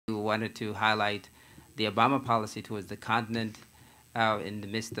wanted to highlight the Obama policy towards the continent in the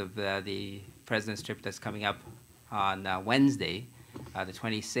midst of the president's trip that's coming up on Wednesday, the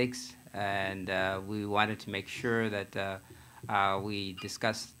 26th. And we wanted to make sure that we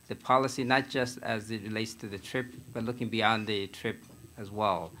discuss the policy, not just as it relates to the trip, but looking beyond the trip as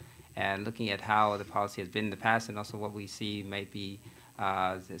well, and looking at how the policy has been in the past, and also what we see might be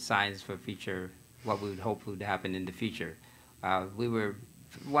the signs for future, what we would hope would happen in the future.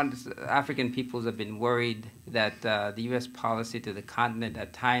 African peoples have been worried that the U.S. policy to the continent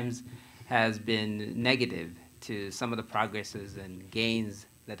at times has been negative to some of the progresses and gains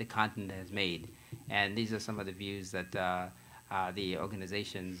that the continent has made. And these are some of the views that the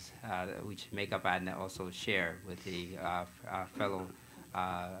organizations which make up ADNA also share with the fellow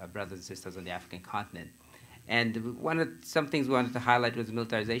brothers and sisters on the African continent. And some things we wanted to highlight was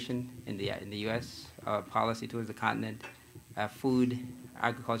militarization in the U.S. Policy towards the continent, food,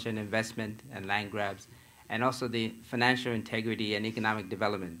 agriculture and investment, and land grabs, and also the financial integrity and economic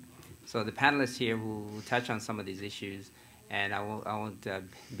development. So the panelists here will touch on some of these issues, and I won't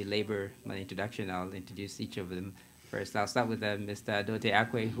belabor my introduction. I'll introduce each of them first. I'll start with Mr. Adotei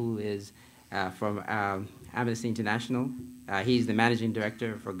Akwei, who is from Amnesty International. He's the Managing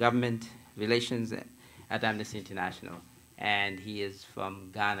Director for Government Relations at Amnesty International, and he is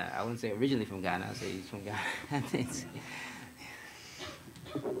from Ghana. I wouldn't say originally from Ghana, I'll say he's from Ghana.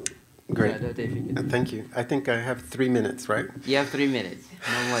 Great. Thank you. I think I have 3 minutes, right? You have 3 minutes.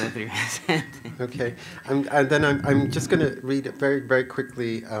 No more than 3 minutes. Okay. And then I'm just going to read very, very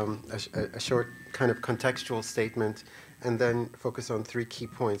quickly a short kind of contextual statement, and then focus on 3 key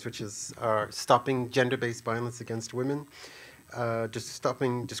points, which is stopping gender-based violence against women, just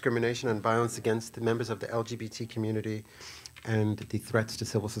stopping discrimination and violence against the members of the LGBT community, and the threats to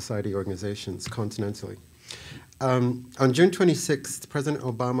civil society organizations continentally. On June 26th, President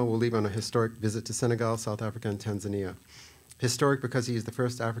Obama will leave on a historic visit to Senegal, South Africa, and Tanzania. Historic because he is the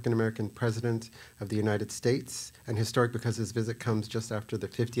first African-American president of the United States, and historic because his visit comes just after the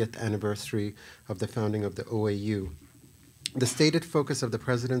 50th anniversary of the founding of the OAU. The stated focus of the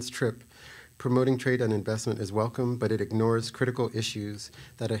president's trip, promoting trade and investment, is welcome, but it ignores critical issues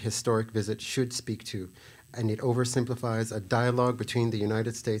that a historic visit should speak to, and it oversimplifies a dialogue between the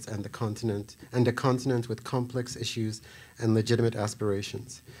United States and a continent with complex issues and legitimate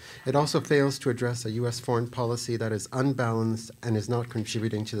aspirations. It also fails to address a U.S. foreign policy that is unbalanced and is not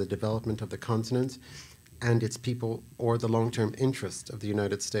contributing to the development of the continent and its people or the long-term interests of the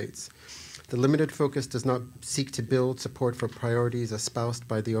United States. The limited focus does not seek to build support for priorities espoused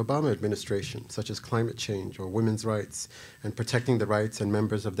by the Obama administration, such as climate change or women's rights and protecting the rights and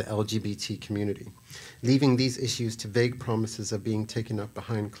members of the LGBT community, leaving these issues to vague promises of being taken up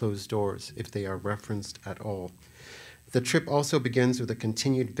behind closed doors if they are referenced at all. The trip also begins with a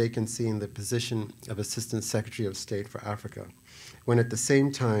continued vacancy in the position of Assistant Secretary of State for Africa, when at the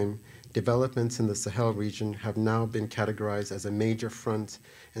same time, developments in the Sahel region have now been categorized as a major front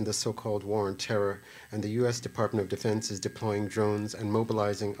in the so-called war on terror, and the U.S. Department of Defense is deploying drones and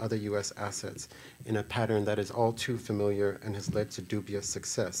mobilizing other U.S. assets in a pattern that is all too familiar and has led to dubious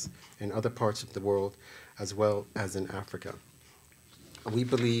success in other parts of the world as well as in Africa. We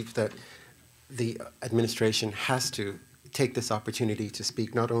believe that the administration has to take this opportunity to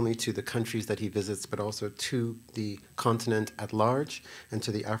speak not only to the countries that he visits, but also to the continent at large and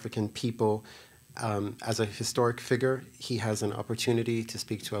to the African people. As a historic figure, he has an opportunity to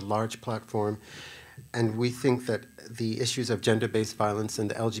speak to a large platform, and we think that the issues of gender-based violence in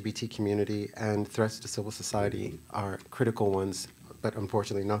the LGBT community and threats to civil society are critical ones, but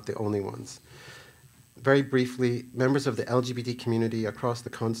unfortunately not the only ones. Very briefly, members of the LGBT community across the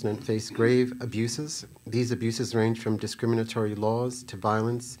continent face grave abuses. These abuses range from discriminatory laws to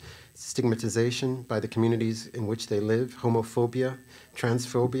violence, stigmatization by the communities in which they live, homophobia,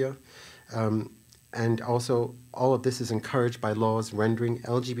 transphobia, and also all of this is encouraged by laws rendering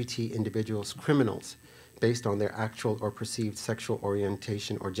LGBT individuals criminals based on their actual or perceived sexual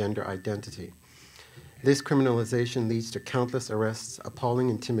orientation or gender identity. This criminalization leads to countless arrests, appalling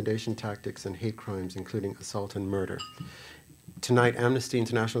intimidation tactics, and hate crimes, including assault and murder. Tonight, Amnesty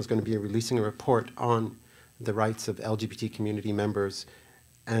International is going to be releasing a report on the rights of LGBT community members,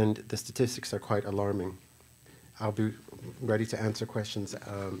 and the statistics are quite alarming. I'll be ready to answer questions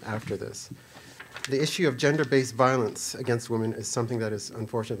after this. The issue of gender-based violence against women is something that is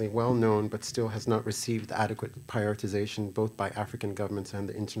unfortunately well known, but still has not received adequate prioritization both by African governments and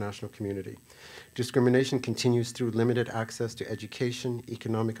the international community. Discrimination continues through limited access to education,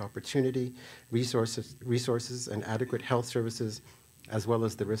 economic opportunity, resources, and adequate health services, as well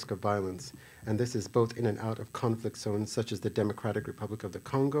as the risk of violence. And this is both in and out of conflict zones such as the Democratic Republic of the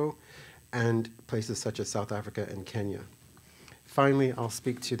Congo and places such as South Africa and Kenya. Finally, I'll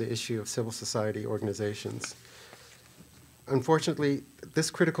speak to the issue of civil society organizations. Unfortunately, this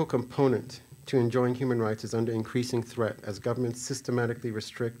critical component to enjoying human rights is under increasing threat as governments systematically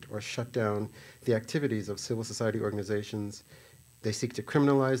restrict or shut down the activities of civil society organizations. They seek to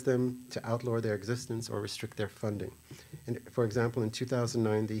criminalize them, to outlaw their existence, or restrict their funding. And for example, in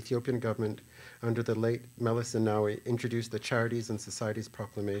 2009, the Ethiopian government, under the late Meles Zenawi, introduced the Charities and Societies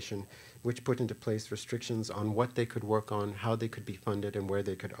Proclamation, which put into place restrictions on what they could work on, how they could be funded, and where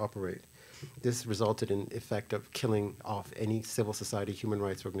they could operate. This resulted in effect of killing off any civil society human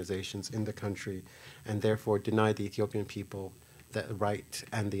rights organizations in the country, and therefore denied the Ethiopian people the right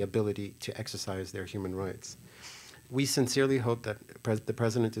and the ability to exercise their human rights. We sincerely hope that the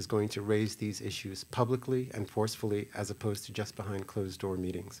President is going to raise these issues publicly and forcefully as opposed to just behind closed-door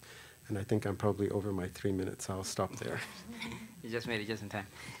meetings. And I think I'm probably over my 3 minutes, so I'll stop there. You just made it just in time.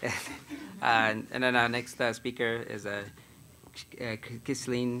 And then our next speaker is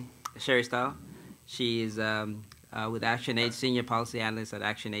Kysseline Cherestal. She is with ActionAid, Senior Policy Analyst at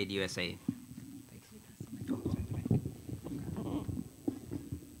ActionAid USA.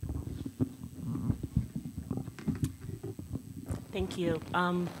 Thank you.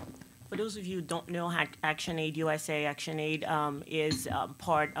 For those of you who don't know ActionAid USA, ActionAid is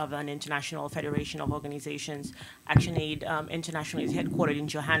part of an international federation of organizations. ActionAid International is headquartered in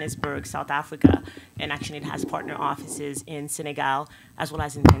Johannesburg, South Africa, and ActionAid has partner offices in Senegal as well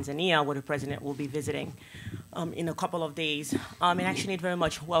as in Tanzania, where the President will be visiting in a couple of days. And ActionAid very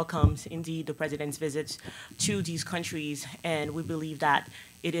much welcomes, indeed, the President's visits to these countries, and we believe that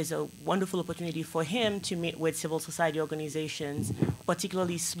it is a wonderful opportunity for him to meet with civil society organizations,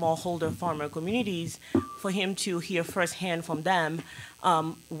 particularly smallholder farmer communities, for him to hear firsthand from them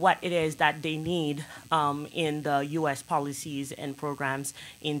what it is that they need in the U.S. policies and programs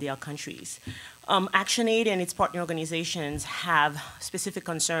in their countries. ActionAid and its partner organizations have specific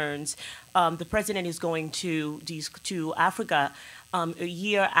concerns. The President is going to Africa a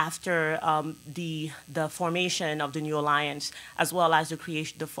year after the formation of the new alliance, as well as the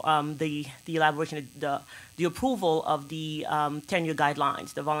creation, the elaboration, the approval of the 10-year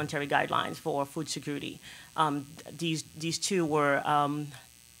guidelines, the voluntary guidelines for food security. These two were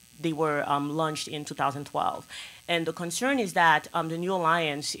launched in 2012. And the concern is that the new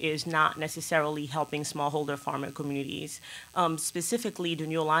alliance is not necessarily helping smallholder farmer communities. Specifically, the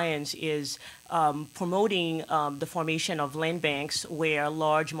new alliance is promoting the formation of land banks where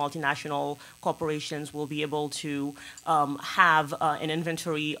large multinational corporations will be able to have an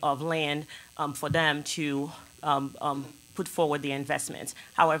inventory of land for them to put forward the investments.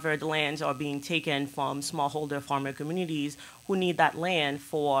 However, the lands are being taken from smallholder farmer communities who need that land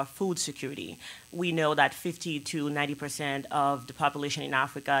for food security. We know that 50 to 90% of the population in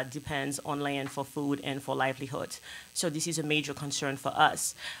Africa depends on land for food and for livelihoods. So this is a major concern for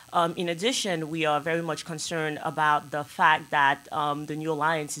us. In addition, we are very much concerned about the fact that the new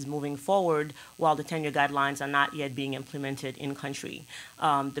alliance is moving forward while the 10-year guidelines are not yet being implemented in country.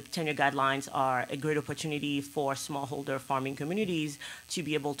 The 10-year guidelines are a great opportunity for smallholder farming communities to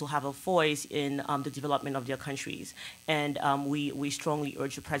be able to have a voice in the development of their countries. And we strongly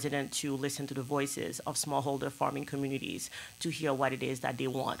urge the President to listen to the voices of smallholder farming communities to hear what it is that they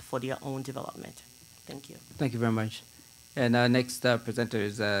want for their own development. Thank you. Thank you very much. And our next presenter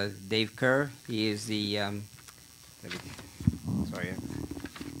is Dave Kerr. He is the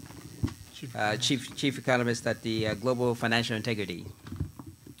chief economist at the Global Financial Integrity.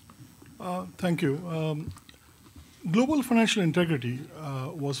 Thank you. Global Financial Integrity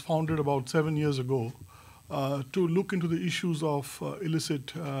was founded about 7 years ago to look into the issues of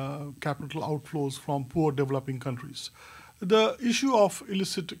illicit capital outflows from poor developing countries. The issue of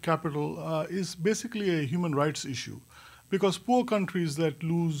illicit capital is basically a human rights issue because poor countries that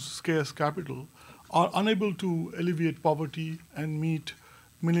lose scarce capital are unable to alleviate poverty and meet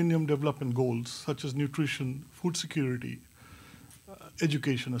Millennium Development Goals such as nutrition, food security,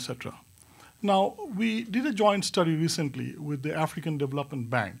 education, etc. Now, we did a joint study recently with the African Development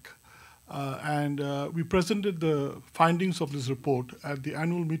Bank, and we presented the findings of this report at the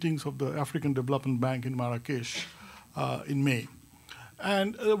annual meetings of the African Development Bank in Marrakesh in May.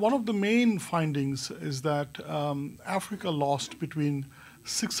 And one of the main findings is that Africa lost between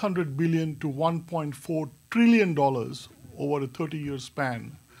 $600 billion to $1.4 trillion over a 30-year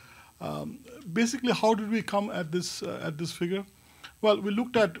span. Basically, how did we come at this figure? Well, we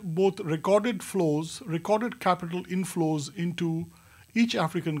looked at both recorded flows, recorded capital inflows into each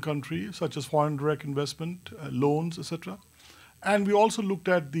African country, such as foreign direct investment, loans, etc., And we also looked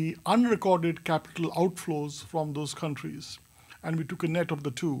at the unrecorded capital outflows from those countries. And we took a net of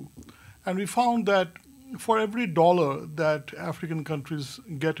the two. And we found that for every dollar that African countries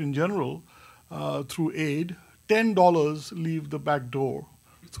get in general through aid, $10 leave the back door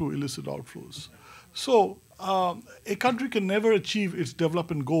through illicit outflows. So a country can never achieve its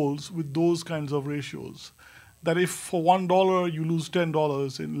development goals with those kinds of ratios. That if for $1 you lose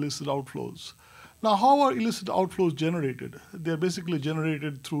 $10 in illicit outflows. Now, how are illicit outflows generated? They're basically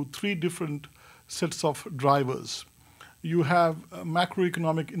generated through three different sets of drivers. You have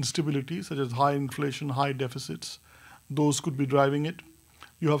macroeconomic instability, such as high inflation, high deficits. Those could be driving it.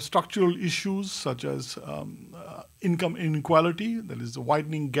 You have structural issues, such as income inequality, that is the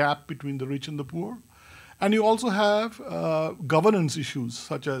widening gap between the rich and the poor. And you also have governance issues,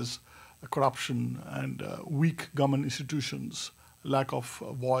 such as corruption and weak government institutions, lack of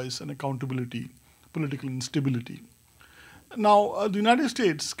voice and accountability, political instability. Now, the United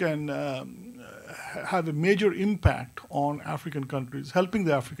States can have a major impact on African countries, helping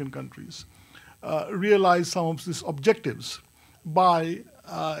the African countries realize some of these objectives by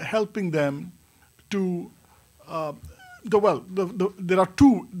helping them to, there are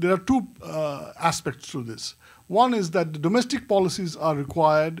two aspects to this. One is that the domestic policies are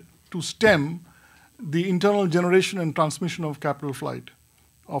required to stem the internal generation and transmission of capital flight,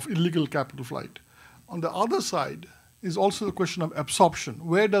 of illegal capital flight. On the other side is also the question of absorption.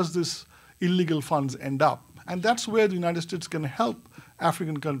 Where does this illegal funds end up? And that's where the United States can help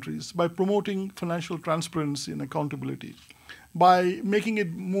African countries by promoting financial transparency and accountability, by making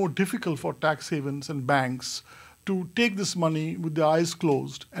it more difficult for tax havens and banks to take this money with their eyes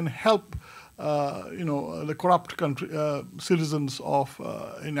closed and help the corrupt citizens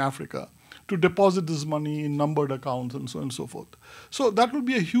in Africa to deposit this money in numbered accounts and so on and so forth. So that would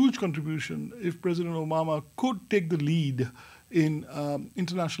be a huge contribution if President Obama could take the lead in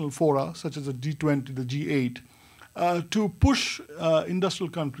international fora, such as the G20, the G8, to push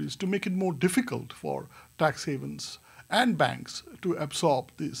industrial countries to make it more difficult for tax havens and banks to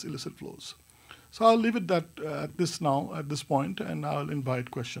absorb these illicit flows. So I'll leave it at this point, and I'll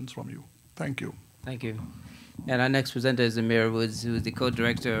invite questions from you. Thank you. Thank you. And our next presenter is Emira, who is the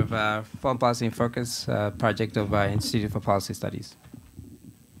co-director of Foreign Policy in Focus project of our Institute for Policy Studies.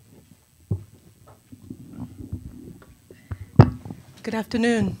 Good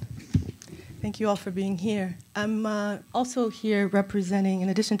afternoon. Thank you all for being here. I'm also here representing, in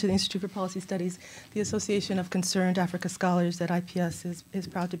addition to the Institute for Policy Studies, the Association of Concerned Africa Scholars that IPS is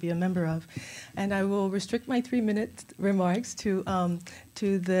proud to be a member of. And I will restrict my 3-minute remarks to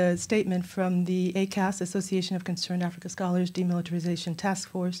the statement from the ACAS, Association of Concerned Africa Scholars Demilitarization Task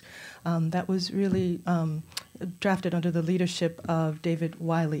Force, that was really drafted under the leadership of David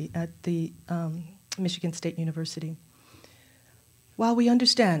Wiley at the Michigan State University. While we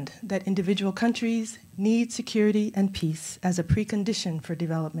understand that individual countries need security and peace as a precondition for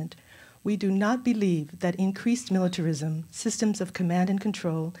development, we do not believe that increased militarism, systems of command and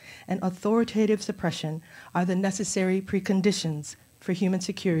control, and authoritative suppression are the necessary preconditions for human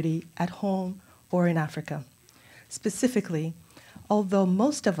security at home or in Africa. Specifically, although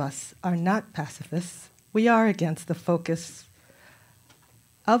most of us are not pacifists, we are against the focus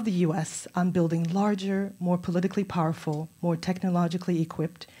of the U.S. on building larger, more politically powerful, more technologically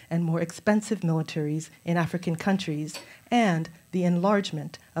equipped, and more expensive militaries in African countries, and the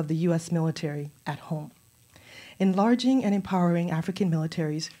enlargement of the U.S. military at home. Enlarging and empowering African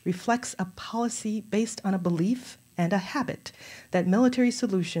militaries reflects a policy based on a belief and a habit that military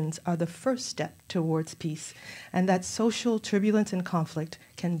solutions are the first step towards peace, and that social turbulence and conflict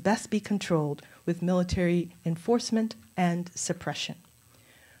can best be controlled with military enforcement and suppression.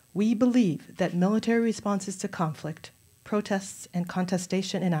 We believe that military responses to conflict, protests, and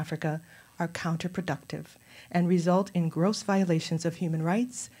contestation in Africa are counterproductive and result in gross violations of human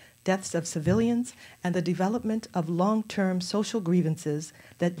rights, deaths of civilians, and the development of long-term social grievances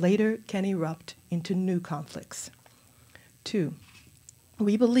that later can erupt into new conflicts. 2,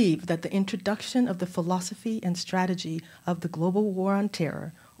 we believe that the introduction of the philosophy and strategy of the global war on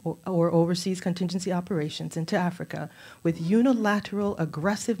terror or overseas contingency operations into Africa with unilateral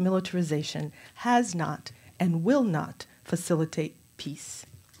aggressive militarization has not and will not facilitate peace.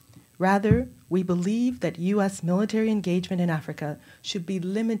 Rather, we believe that U.S. military engagement in Africa should be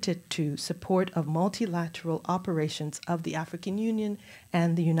limited to support of multilateral operations of the African Union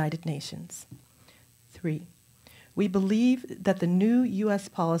and the United Nations. 3, we believe that the new U.S.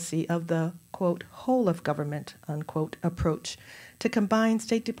 policy of the, quote, whole of government, unquote, approach to combine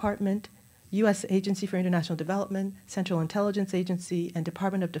State Department, U.S. Agency for International Development, Central Intelligence Agency, and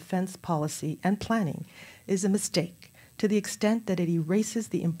Department of Defense policy and planning is a mistake to the extent that it erases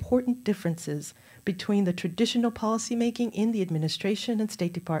the important differences between the traditional policymaking in the administration and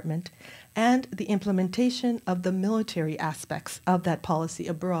State Department and the implementation of the military aspects of that policy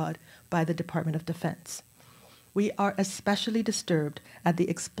abroad by the Department of Defense. We are especially disturbed at the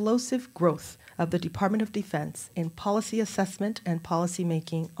explosive growth of the Department of Defense in policy assessment and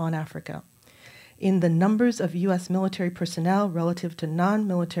policymaking on Africa, in the numbers of U.S. military personnel relative to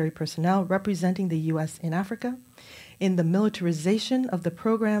non-military personnel representing the U.S. in Africa, in the militarization of the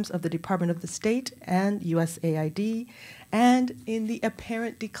programs of the Department of the State and USAID, and in the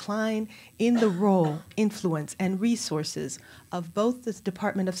apparent decline in the role, influence, and resources of both the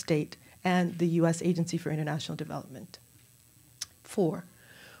Department of State and the U.S. Agency for International Development. 4,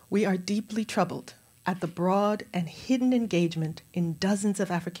 we are deeply troubled at the broad and hidden engagement in dozens of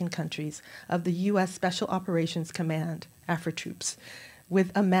African countries of the U.S. Special Operations Command, AFRITROOPS,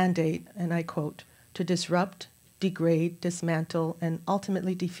 with a mandate, and I quote, to disrupt, degrade, dismantle, and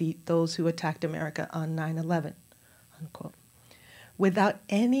ultimately defeat those who attacked America on 9/11, unquote. Without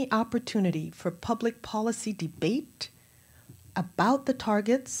any opportunity for public policy debate about the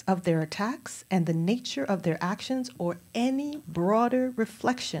targets of their attacks and the nature of their actions, or any broader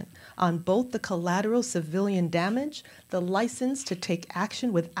reflection on both the collateral civilian damage, the license to take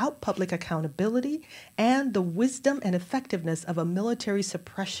action without public accountability, and the wisdom and effectiveness of a military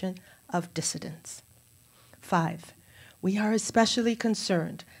suppression of dissidents. 5, we are especially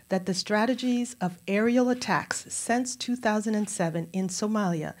concerned that the strategies of aerial attacks since 2007 in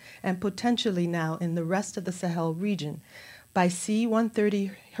Somalia and potentially now in the rest of the Sahel region by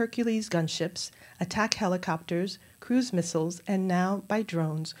C-130 Hercules gunships, attack helicopters, cruise missiles, and now by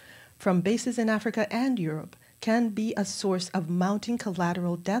drones from bases in Africa and Europe can be a source of mounting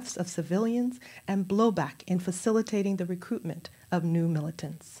collateral deaths of civilians and blowback in facilitating the recruitment of new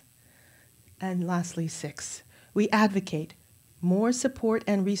militants. And lastly, 6, we advocate more support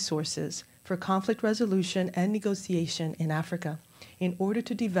and resources for conflict resolution and negotiation in Africa in order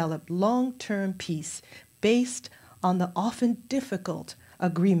to develop long-term peace based on the often difficult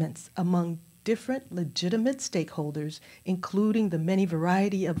agreements among different legitimate stakeholders, including the many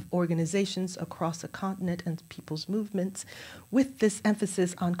variety of organizations across the continent and people's movements. With this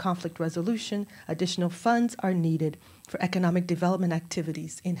emphasis on conflict resolution, additional funds are needed for economic development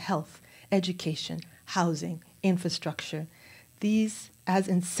activities in health, education, housing, infrastructure. These as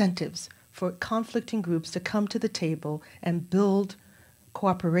incentives for conflicting groups to come to the table and build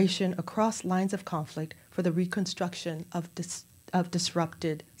cooperation across lines of conflict for the reconstruction of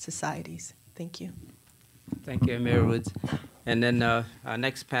disrupted societies. Thank you. Thank you, Emira Woods. And then our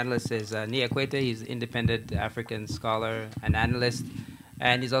next panelist is Nii Akuetteh. He's an independent African scholar and analyst,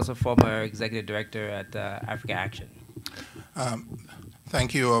 and he's also former executive director at Africa Action.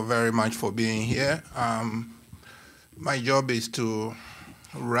 Thank you all very much for being here. My job is to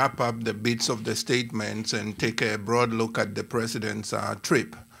wrap up the bits of the statements and take a broad look at the president's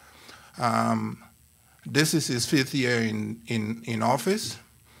trip. This is his 5th year in office.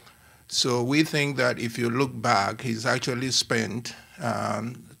 So we think that if you look back, he's actually spent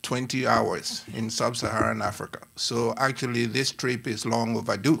 20 hours in sub-Saharan Africa. So actually this trip is long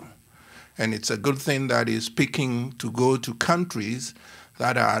overdue. And it's a good thing that he's picking to go to countries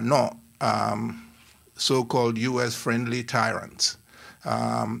that are not so-called US-friendly tyrants.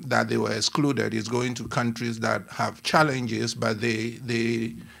 That they were excluded. Is going to countries that have challenges, but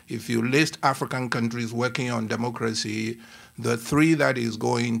if you list African countries working on democracy, the 3 that is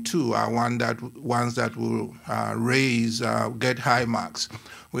going to are ones that will get high marks.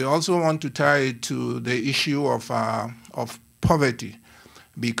 We also want to tie it to the issue of poverty,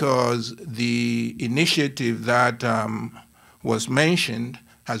 because the initiative that was mentioned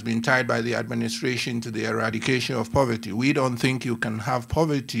has been tied by the administration to the eradication of poverty. We don't think you can have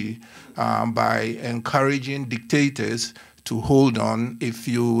poverty by encouraging dictators to hold on. If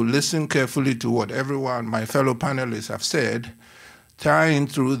you listen carefully to what my fellow panelists have said, tying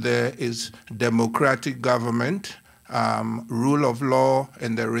through there is democratic government, rule of law,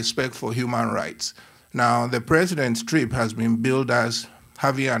 and the respect for human rights. Now, the president's trip has been billed as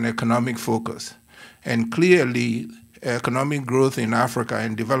having an economic focus, and clearly economic growth in Africa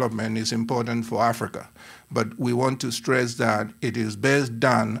and development is important for Africa. But we want to stress that it is best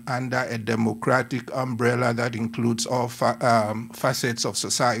done under a democratic umbrella that includes all facets of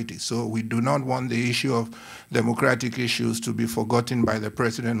society. So we do not want the issue of democratic issues to be forgotten by the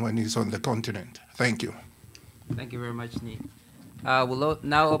president when he's on the continent. Thank you. Thank you very much, Nii. We'll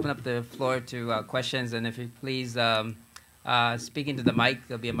now open up the floor to questions, and if you please speak into the mic.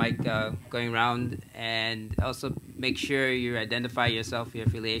 There'll be a mic going around, and also make sure you identify yourself, your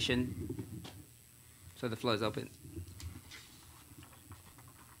affiliation. So the floor is open.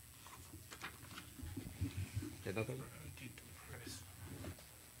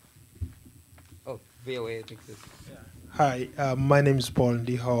 Oh, VOA, I think this. Hi, my name is Paul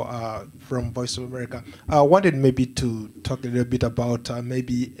Ndiho from Voice of America. I wanted maybe to talk a little bit about,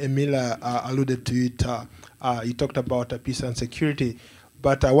 maybe Emira alluded to it, you talked about peace and security,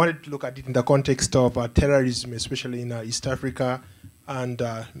 but I wanted to look at it in the context of terrorism, especially in East Africa and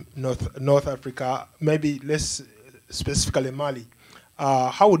North Africa, maybe less specifically Mali.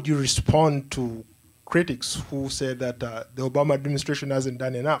 How would you respond to critics who say that the Obama administration hasn't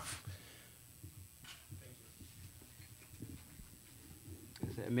done enough?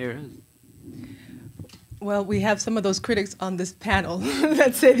 Emira. Well, we have some of those critics on this panel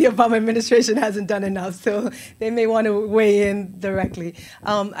that say the Obama administration hasn't done enough, so they may want to weigh in directly.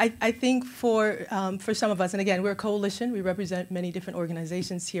 I think for some of us, and again, we're a coalition, we represent many different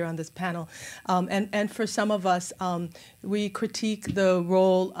organizations here on this panel, and for some of us, we critique the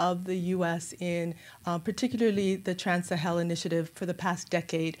role of the U.S. in particularly the Trans-Sahel initiative for the past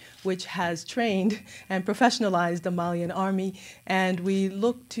decade, which has trained and professionalized the Malian army, and we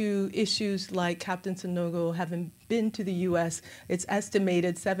look to issues like Captain Sanogo having been to the U.S., it's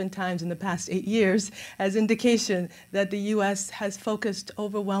estimated 7 times in the past 8 years, as indication that the U.S. has focused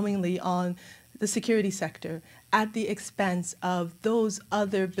overwhelmingly on the security sector at the expense of those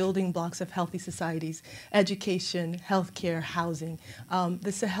other building blocks of healthy societies, education, healthcare, housing.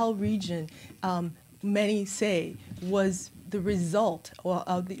 The Sahel region, many say, was the result or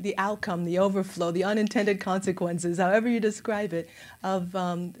of the outcome, the overflow, the unintended consequences, however you describe it, of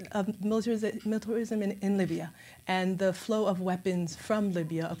militarism in Libya and the flow of weapons from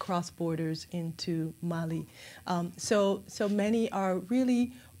Libya across borders into Mali. So many are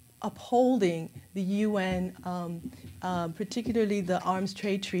really upholding the UN, particularly the Arms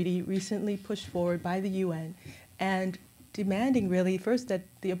Trade Treaty recently pushed forward by the UN, and demanding really first that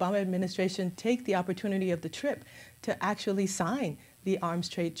the Obama administration take the opportunity of the trip to actually sign the Arms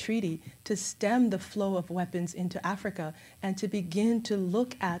Trade Treaty to stem the flow of weapons into Africa and to begin to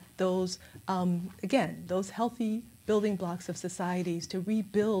look at those, again, those healthy building blocks of societies to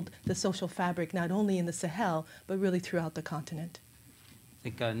rebuild the social fabric not only in the Sahel, but really throughout the continent. I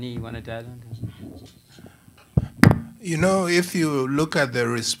think Nii, you wanted to add on this? You know, if you look at the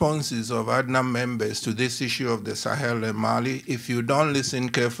responses of ADNA members to this issue of the Sahel and Mali, if you don't listen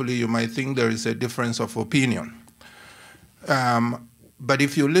carefully, you might think there is a difference of opinion. But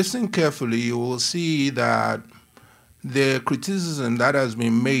if you listen carefully, you will see that the criticism that has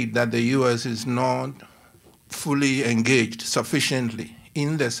been made that the U.S. is not fully engaged sufficiently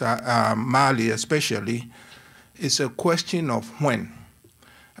in the Mali especially is a question of when.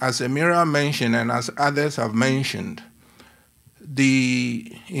 As Emira mentioned and as others have mentioned,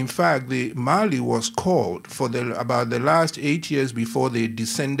 in fact, the Mali was called for about the last 8 years before they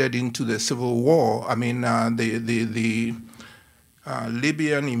descended into the civil war. I mean,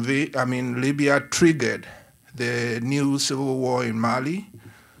 Libya triggered the new civil war in Mali.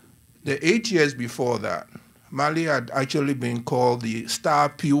 The 8 years before that, Mali had actually been called the star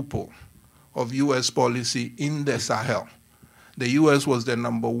pupil of U.S. policy in the Sahel. The U.S. was the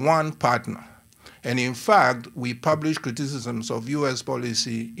 #1 partner. And in fact, we published criticisms of U.S.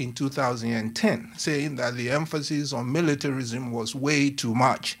 policy in 2010, saying that the emphasis on militarism was way too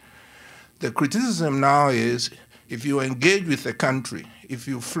much. The criticism now is, if you engage with a country, if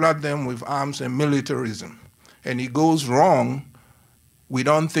you flood them with arms and militarism, and it goes wrong, we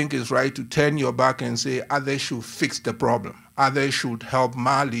don't think it's right to turn your back and say others should fix the problem. Others should help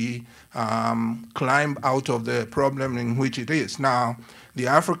Mali climb out of the problem in which it is. Now, the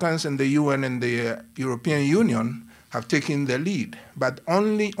Africans and the UN and the European Union have taken the lead, but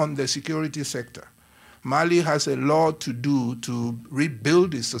only on the security sector. Mali has a lot to do to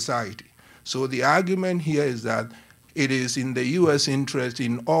rebuild its society. So the argument here is that it is in the U.S. interest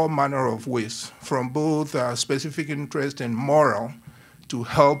in all manner of ways, from both specific interest and moral, to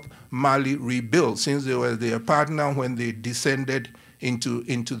help Mali rebuild, since they were their partner when they descended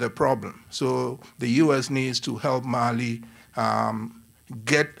into the problem. So the U.S. needs to help Mali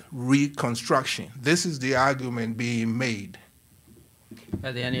get reconstruction. This is the argument being made.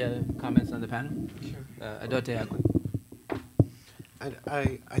 Are there any other comments on the panel? Sure. Adotei,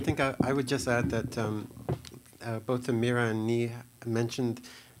 Akwei. I think I would just add that both Emira and Nii mentioned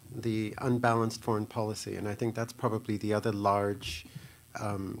the unbalanced foreign policy, and I think that's probably the other large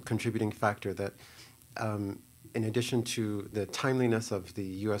contributing factor that, in addition to the timeliness of the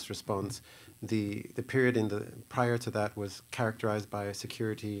U.S. response, the period prior to that was characterized by a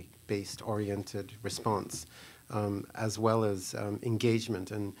security-based oriented response, as well as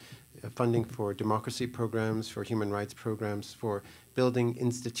engagement and funding for democracy programs, for human rights programs, for building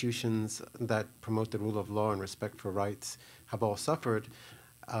institutions that promote the rule of law and respect for rights have all suffered,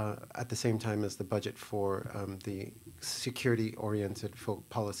 at the same time as the budget for the security-oriented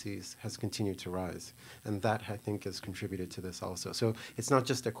policies has continued to rise. And that, I think, has contributed to this also. So it's not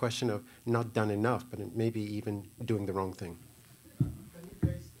just a question of not done enough, but it maybe even doing the wrong thing. Can you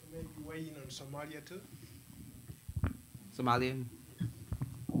guys maybe weigh in on Somalia too? Somalia? Do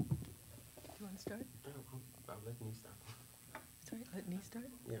you want to start? Let me start. Sorry, let me start?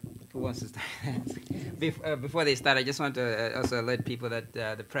 Yeah. Who wants to start? Before they start, I just want to also alert people that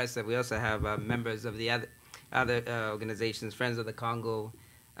the press, that we also have members of the other organizations, Friends of the Congo,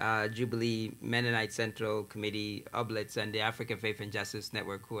 Jubilee, Mennonite Central Committee, Oblitz, and the African Faith and Justice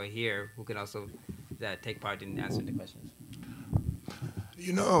Network, who are here, who can also take part in answering the questions.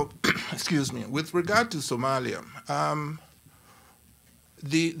 You know, excuse me, with regard to Somalia,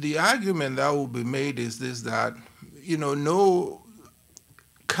 the argument that will be made is this, that, you know, no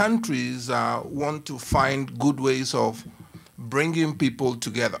countries want to find good ways of bringing people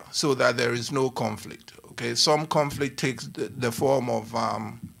together so that there is no conflict. Okay, some conflict takes the form of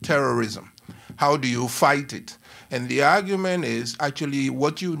terrorism. How do you fight it? And the argument is actually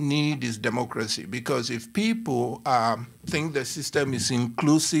what you need is democracy, because if people think the system is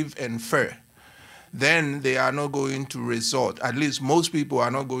inclusive and fair, then they are not going to resort, at least most people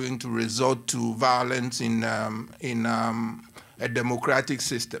are not going to resort to violence in a democratic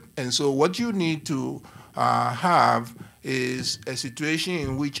system. And so what you need to have is a situation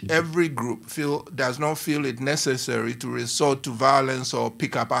in which every group does not feel it necessary to resort to violence or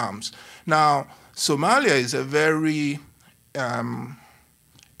pick up arms. Now, Somalia is a very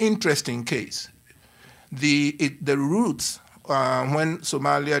interesting case. The roots when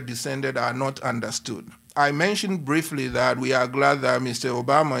Somalia descended are not understood. I mentioned briefly that we are glad that Mr.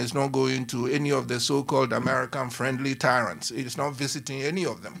 Obama is not going to any of the so-called American-friendly tyrants. He is not visiting any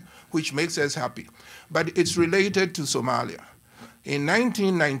of them, which makes us happy. But it's related to Somalia. In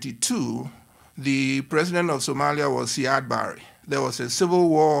 1992, the president of Somalia was Siad Barre. There was a civil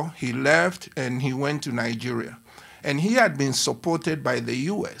war. He left, and he went to Nigeria. And he had been supported by the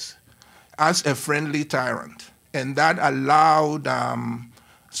U.S. as a friendly tyrant. And that allowed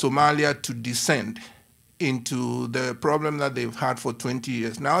Somalia to descend into the problem that they've had for 20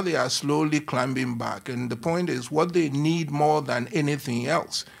 years. Now they are slowly climbing back. And the point is, what they need more than anything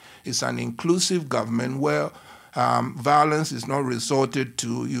else is an inclusive government where violence is not resorted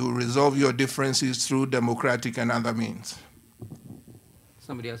to. You resolve your differences through democratic and other means.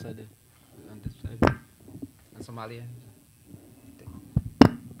 Somebody else had it on this side. Somalia.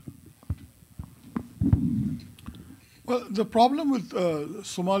 Well, the problem with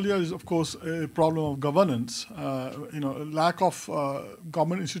Somalia is, of course, a problem of governance. You know, a lack of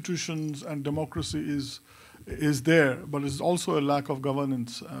government institutions and democracy is there, but it's also a lack of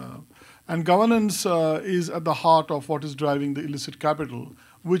governance. And governance is at the heart of what is driving the illicit capital,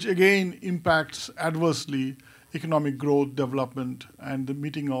 which again impacts adversely economic growth, development, and the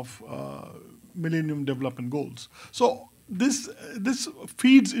meeting of Millennium Development Goals. So this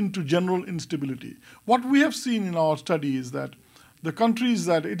feeds into general instability. What we have seen in our study is that the countries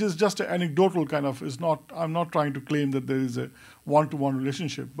that it is just an anecdotal kind of, I'm not trying to claim that there is a one-to-one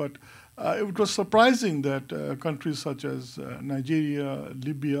relationship, but it was surprising that countries such as Nigeria,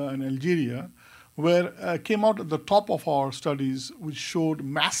 Libya, and Algeria came out at the top of our studies, which showed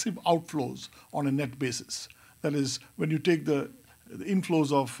massive outflows on a net basis. That is, when you take the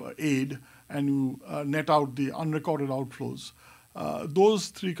inflows of aid and you net out the unrecorded outflows, those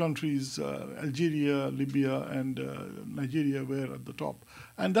three countries, Algeria, Libya, and Nigeria, were at the top.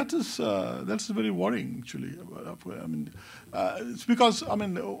 And that's very worrying, actually. I mean, it's because, I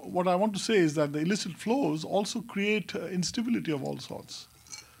mean, what I want to say is that the illicit flows also create instability of all sorts.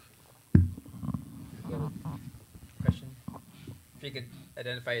 Question? If you could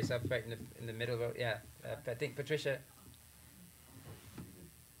identify yourself right in the middle of, yeah. I think Patricia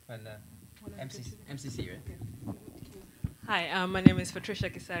and MCC, right? Hi, my name is Patricia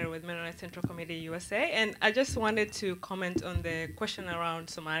Kysseline with Mennonite Central Committee USA, and I just wanted to comment on the question around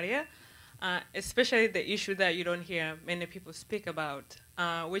Somalia, especially the issue that you don't hear many people speak about,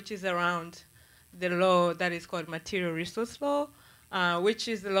 which is around the law that is called Material Resource Law, which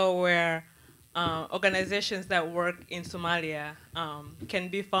is the law where organizations that work in Somalia can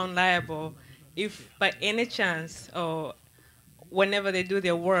be found liable if by any chance or whenever they do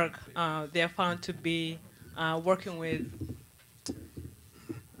their work, they are found to be working with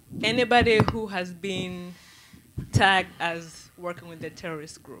anybody who has been tagged as working with the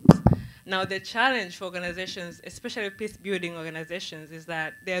terrorist groups. Now, the challenge for organizations, especially peace-building organizations, is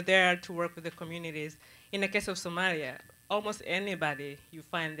that they're there to work with the communities. In the case of Somalia, almost anybody you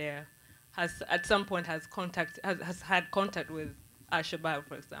find there has at some point has had contact with Al-Shabaab,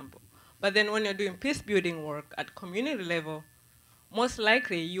 for example. But then when you're doing peace building work at community level, most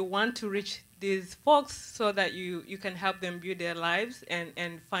likely you want to reach these folks so that you can help them build their lives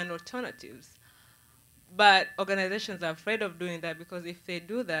and find alternatives. But organizations are afraid of doing that because if they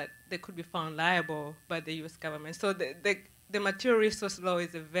do that, they could be found liable by the US government. So the material resource law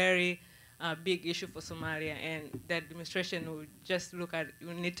is a very big issue for Somalia, and the administration will just will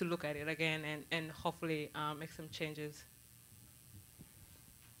need to look at it again and hopefully make some changes.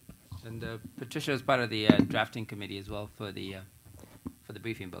 And Patricia is part of the drafting committee as well for the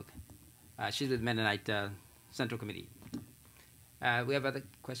briefing book. She's with Mennonite Central Committee. We have other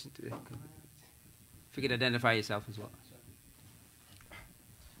questions? If you could identify yourself as well.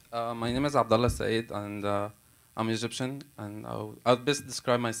 My name is Abdullah Said, and I'm Egyptian, and I'll best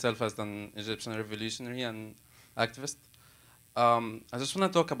describe myself as an Egyptian revolutionary and activist. I just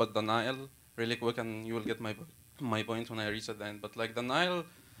want to talk about the Nile really quick, and you will get my point when I reach at the end. But like the Nile,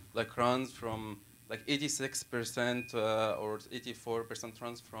 like runs from like 86% or 84%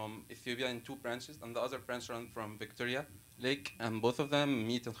 runs from Ethiopia in 2 branches, and the other branch runs from Victoria Lake, and both of them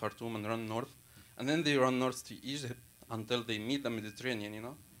meet in Khartoum and run north, and then they run north to Egypt until they meet the Mediterranean, you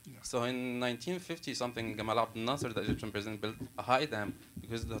know. Yeah. So in 1950 something, Gamal Abdel Nasser, the Egyptian president, built a high dam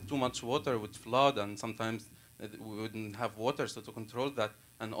because too much water would flood, and sometimes we wouldn't have water. So to control that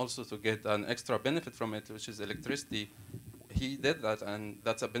and also to get an extra benefit from it, which is electricity, he did that, and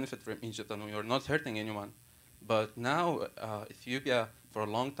that's a benefit from Egypt, and we are not hurting anyone. But now Ethiopia, for a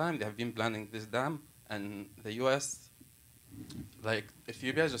long time, they have been planning this dam, and the US, like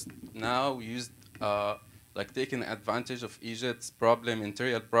Ethiopia just now used like taking advantage of Egypt's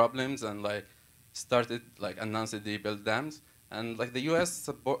interior problems, and like started like announcing they build dams. And like the US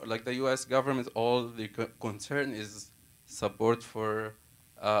support, like the US government, all the concern is support for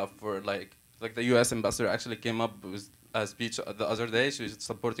like the US ambassador actually came up with a speech the other day. She's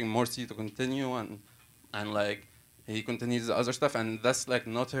supporting Morsi to continue, and like he continues the other stuff, and that's like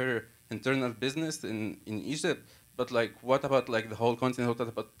not her internal business in Egypt. But like, what about like the whole continent? What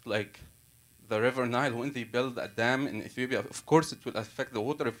about like the River Nile? When they build a dam in Ethiopia, of course it will affect the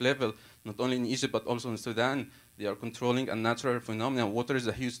water level, not only in Egypt but also in Sudan. They are controlling a natural phenomenon. Water is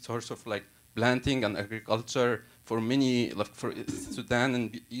a huge source of like planting and agriculture for many, like for Sudan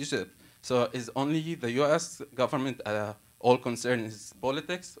and Egypt. So is only the US government all concerned is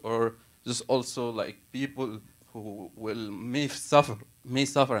politics, or just also like people who may suffer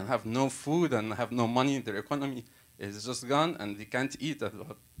and have no food and have no money in their economy is just gone and they can't eat as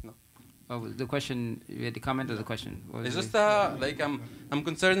well? No. Oh, the question, you had the comment or the question? It's just like I'm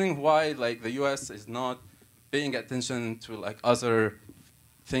concerning why like the US is not paying attention to like other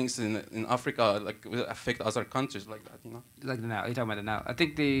things in Africa, like will affect other countries like that, you know? Like the Nile, you're talking about the Nile. I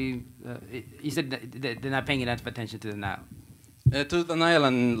think you said they're not paying enough attention to the Nile. To the Nile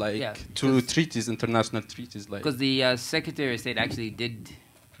and like to treaties, international treaties, like. Because the Secretary of State actually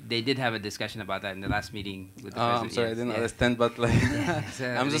did have a discussion about that in the last meeting with the president. I'm sorry, I didn't understand, but like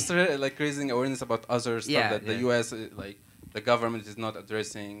I'm just like raising awareness about other stuff that the US like the government is not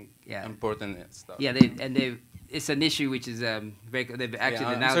addressing important stuff. Yeah, it's an issue which is very. They've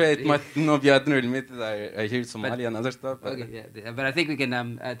actually now. I'm sorry, it might not be related. I hear Somalia and other stuff. But okay, but I think we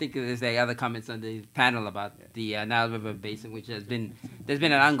can. I think there's other comments on the panel about the Nile River Basin, which there's been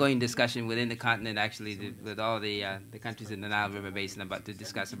an ongoing discussion within the continent, actually, with all the countries in the Nile River Basin to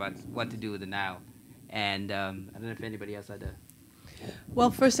discuss about what to do with the Nile. And I don't know if anybody else had a. Well,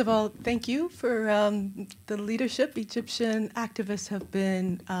 first of all, thank you for the leadership. Egyptian activists have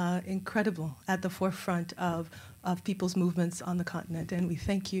been incredible at the forefront of people's movements on the continent, and we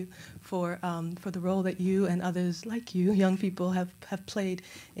thank you for the role that you and others like you, young people, have played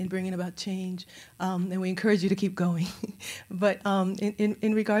in bringing about change, and we encourage you to keep going. But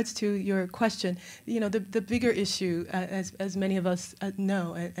in regards to your question, you know, the bigger issue, as many of us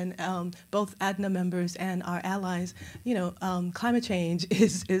know, and both ADNA members and our allies, you know, climate change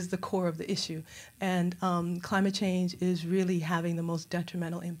is the core of the issue, and climate change is really having the most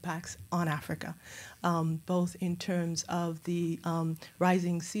detrimental impacts on Africa. Both in terms of the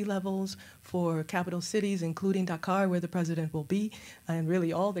rising sea levels for capital cities, including Dakar, where the president will be, and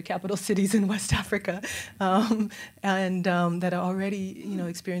really all the capital cities in West Africa, and that are already, you know,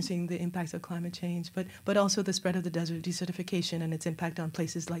 experiencing the impacts of climate change, but also the spread of the desert desertification and its impact on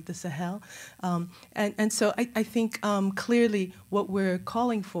places like the Sahel. And so I think clearly what we're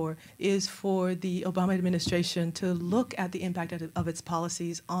calling for is for the Obama administration to look at the impact of its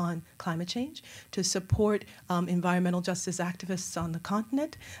policies on climate change, to support environmental justice activists on the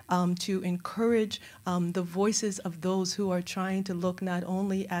continent, to encourage the voices of those who are trying to look not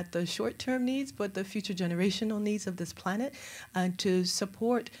only at the short-term needs, but the future generational needs of this planet, and to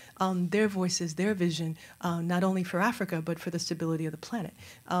support their voices, their vision, not only for Africa, but for the stability of the planet.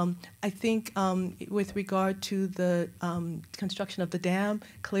 I think with regard to the construction of the dam,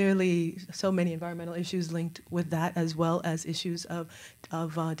 clearly so many environmental issues linked with that, as well as issues of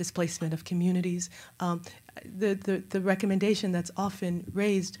displacement of communities. The recommendation that's often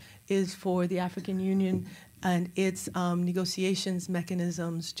raised is for the African Union and its negotiations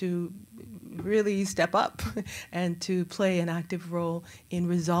mechanisms to really step up and to play an active role in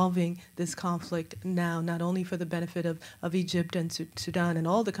resolving this conflict now, not only for the benefit of Egypt and Sudan and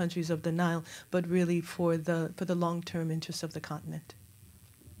all the countries of the Nile, but really for the long-term interests of the continent.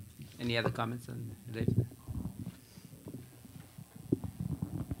 Any other comments on David?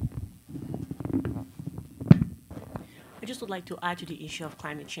 I just would like to add to the issue of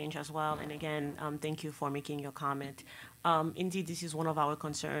climate change as well. And again, thank you for making your comment. Indeed, this is one of our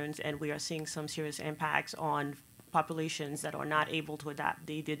concerns, and we are seeing some serious impacts on populations that are not able to adapt.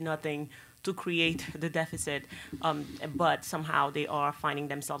 They did nothing to create the deficit, but somehow they are finding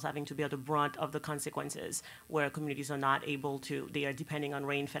themselves having to bear the brunt of the consequences, where communities are not able to, they are depending on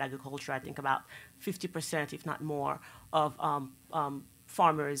rain-fed agriculture. I think about 50%, if not more, of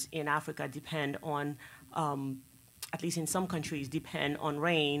farmers in Africa depend on, at least in some countries, depend on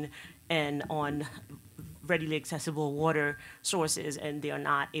rain and on readily accessible water sources, and they are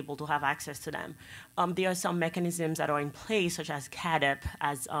not able to have access to them. There are some mechanisms that are in place, such as CADEP,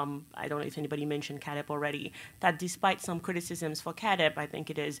 as I don't know if anybody mentioned CADEP already, that despite some criticisms for CADEP, I think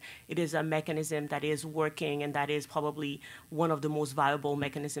it is a mechanism that is working, and that is probably one of the most viable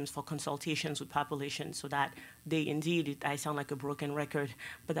mechanisms for consultations with populations, so that they indeed, I sound like a broken record,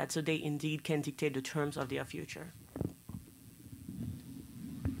 but that so they indeed can dictate the terms of their future.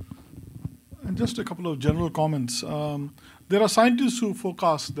 And just a couple of general comments. There are scientists who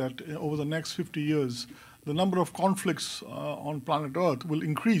forecast that over the next 50 years, the number of conflicts on planet Earth will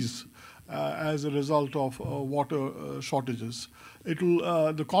increase as a result of water shortages.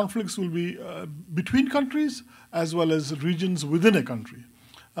 The conflicts will be between countries as well as regions within a country.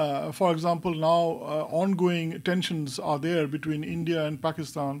 For example, now ongoing tensions are there between India and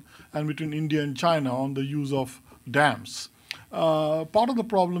Pakistan and between India and China on the use of dams. Part of the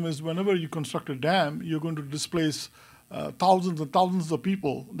problem is whenever you construct a dam, you're going to displace thousands and thousands of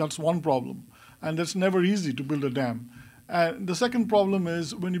people. That's one problem. And that's never easy to build a dam. And the second problem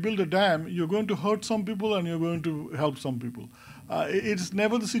is when you build a dam, you're going to hurt some people and you're going to help some people. It's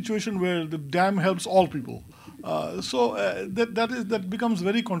never the situation where the dam helps all people. That becomes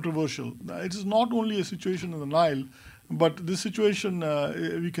very controversial. It is not only a situation in the Nile, but this situation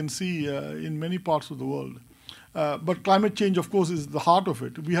we can see in many parts of the world. But climate change, of course, is the heart of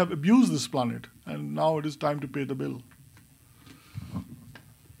it. We have abused this planet, and now it is time to pay the bill.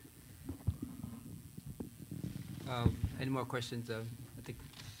 Any more questions? I think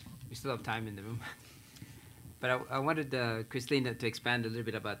we still have time in the room. But I wanted Kysseline to expand a little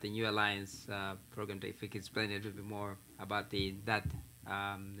bit about the New Alliance program. If we could explain a little bit more about the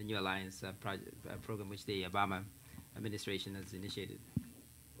New Alliance program, which the Obama administration has initiated.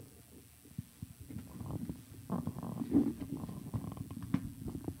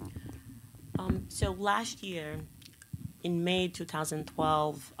 So last year, in May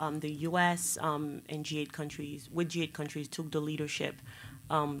 2012, the U.S. And G8 countries, with G8 countries, took the leadership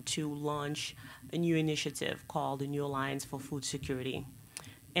to launch a new initiative called the New Alliance for Food Security,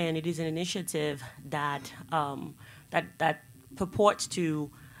 and it is an initiative that that purports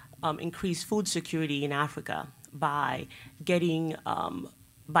to increase food security in Africa by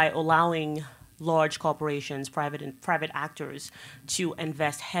allowing large corporations, private actors, to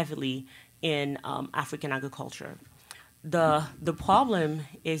invest heavily in African agriculture. The problem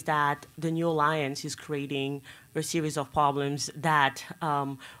is that the New Alliance is creating a series of problems that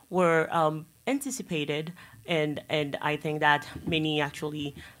were anticipated, and I think that many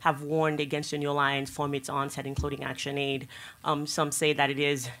actually have warned against the New Alliance from its onset, including ActionAid. Some say that it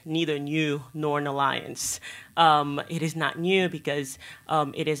is neither new nor an alliance. It is not new because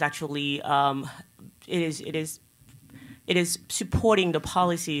it is actually it is supporting the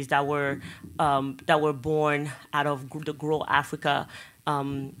policies that were born out of the Grow Africa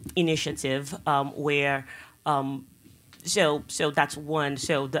initiative, where so that's one.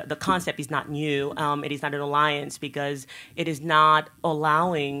 So the concept is not new. It is not an alliance because it is not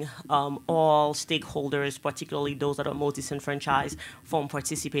allowing all stakeholders, particularly those that are most disenfranchised, from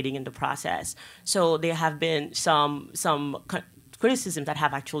participating in the process. So there have been some criticisms that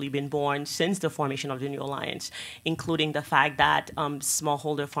have actually been born since the formation of the new alliance, including the fact that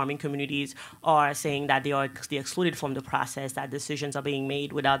smallholder farming communities are saying that they're excluded from the process, that decisions are being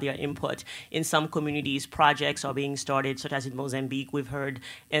made without their input. In some communities, projects are being started, such as in Mozambique, we've heard,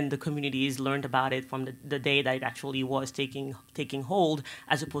 and the communities learned about it from the day that it actually was taking hold,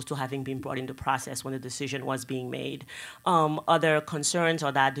 as opposed to having been brought into process when the decision was being made. Other concerns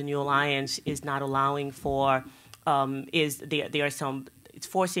are that the new alliance is not allowing for, it's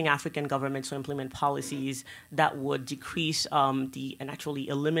forcing African governments to implement policies that would decrease and actually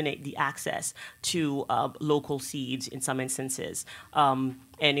eliminate the access to local seeds in some instances. And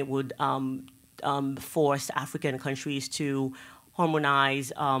it would force African countries to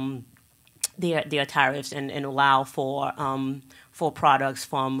harmonize their tariffs and allow for products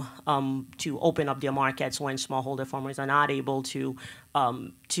to open up their markets when smallholder farmers are not able to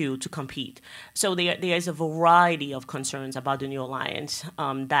compete. So there is a variety of concerns about the new alliance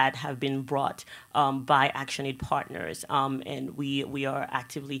that have been brought by ActionAid partners, and we are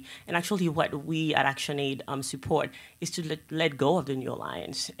actively, and actually what we at ActionAid support is to let go of the new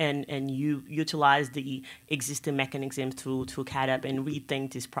alliance and utilize the existing mechanisms through CADAP and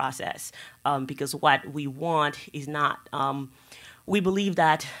rethink this process, because what we want is not, we believe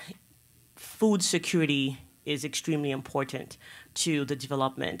that food security is extremely important to the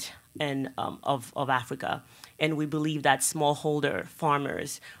development of Africa. And we believe that smallholder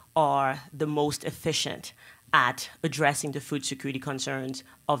farmers are the most efficient at addressing the food security concerns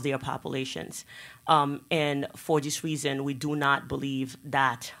of their populations. And for this reason, we do not believe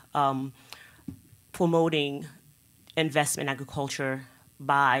that promoting investment in agriculture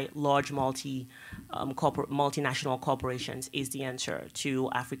by large multinational corporations is the answer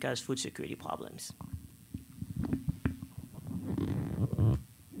to Africa's food security problems.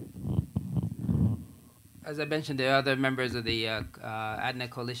 As I mentioned, there are other members of the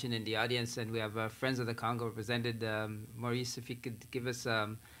ADNA coalition in the audience, and we have Friends of the Congo represented. Maurice, if you could give us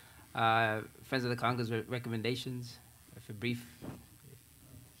Friends of the Congo's recommendations, if a brief.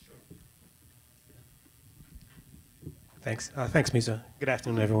 Thanks. Thanks, Mwiza. Good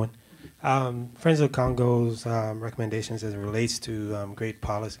afternoon, everyone. Friends of Congo's recommendations as it relates to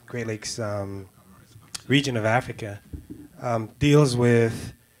Great Lakes region of Africa deals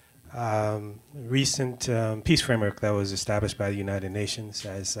with recent peace framework that was established by the United Nations.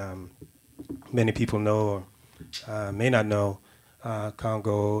 As many people know or may not know,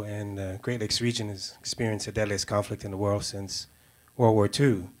 Congo and the Great Lakes region has experienced the deadliest conflict in the world since World War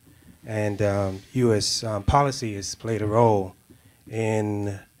II. And U.S. Policy has played a role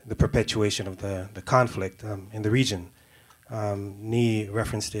in the perpetuation of the conflict in the region. Nii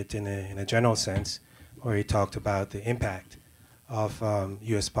referenced it in a general sense, where he talked about the impact of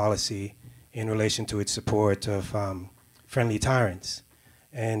U.S. policy in relation to its support of friendly tyrants.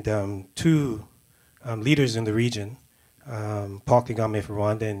 And two leaders in the region, Paul Kagame of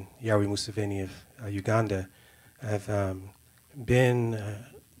Rwanda and Yoweri Museveni of Uganda, have been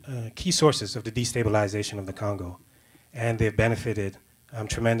key sources of the destabilization of the Congo. And they've benefited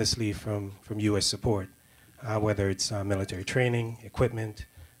tremendously from U.S. support, whether it's military training, equipment,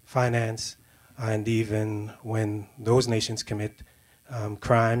 finance, and even when those nations commit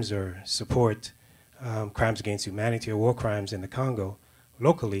crimes or support crimes against humanity or war crimes in the Congo,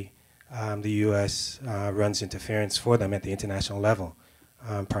 locally, the U.S. runs interference for them at the international level,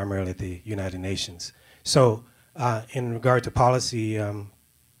 primarily at the United Nations. So in regard to policy,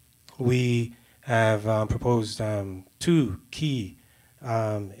 we have proposed two key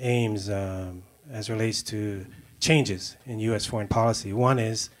aims as relates to changes in U.S. foreign policy. One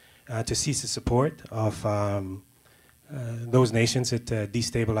is to cease the support of those nations that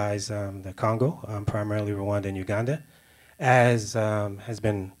destabilize the Congo, primarily Rwanda and Uganda, as has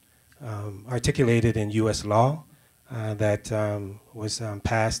been articulated in U.S. law that was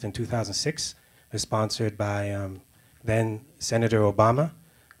passed in 2006, sponsored by then Senator Obama.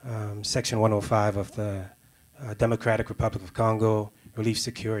 Section 105 of the Democratic Republic of Congo Relief,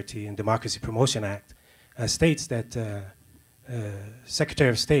 Security, and Democracy Promotion Act states that Secretary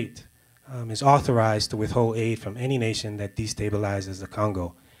of State is authorized to withhold aid from any nation that destabilizes the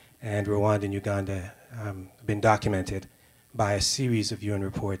Congo. And Rwanda and Uganda have been documented by a series of UN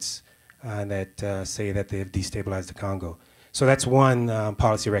reports that say that they have destabilized the Congo. So that's one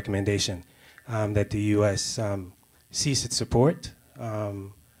policy recommendation, that the U.S. cease its support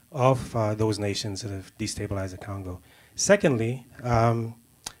of those nations that have destabilized the Congo. Secondly, the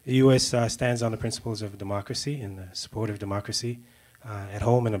U.S. Stands on the principles of democracy and the support of democracy at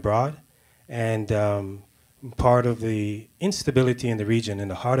home and abroad. And part of the instability in the region, in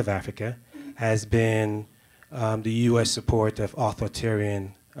the heart of Africa, has been the U.S. support of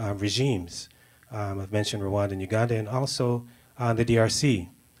authoritarian regimes. I've mentioned Rwanda and Uganda, and also the DRC.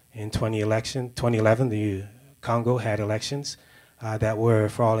 In 2011, the Congo had elections that were,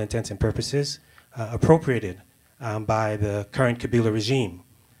 for all intents and purposes, appropriated by the current Kabila regime.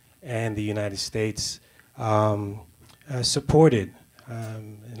 And the United States supported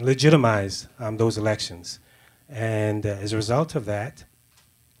and legitimized those elections. And as a result of that,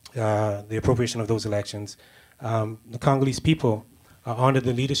 the appropriation of those elections, the Congolese people are under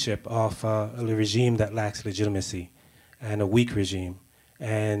the leadership of a regime that lacks legitimacy and a weak regime.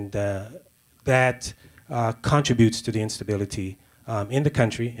 And that contributes to the instability in the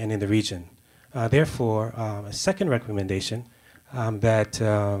country and in the region. Therefore, a second recommendation that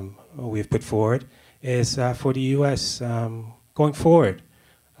we've put forward is for the U.S. Going forward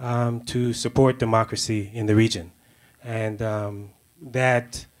to support democracy in the region. And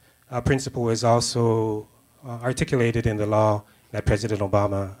that principle is also articulated in the law that President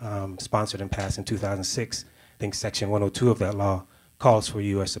Obama sponsored and passed in 2006. I think Section 102 of that law calls for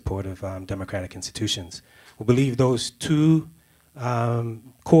U.S. support of democratic institutions. We believe those two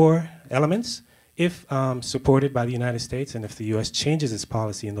core elements, if supported by the United States and if the U.S. changes its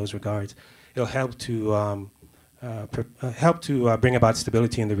policy in those regards, it'll help to bring about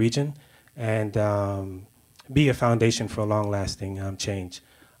stability in the region and be a foundation for a long-lasting change.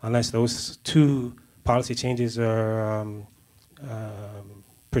 Unless those two policy changes are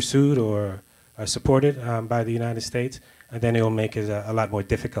pursued or are supported by the United States, then it will make it a lot more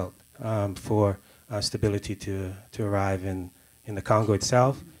difficult for stability to arrive in the Congo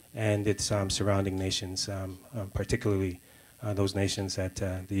itself and its surrounding nations, particularly those nations that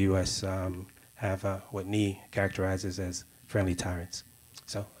the U.S. have what Nii characterizes as friendly tyrants.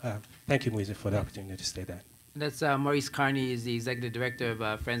 So thank you, Mwiza, for the opportunity to state that. That's Maurice Carney, is the executive director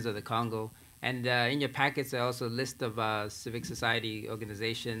of Friends of the Congo. And in your packets, there are also a list of civic society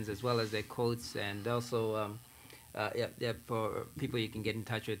organizations as well as their quotes, and also for people you can get in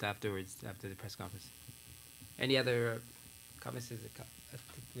touch with afterwards, after the press conference. Any other comments?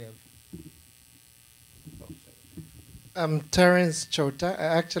 Terence Chota. I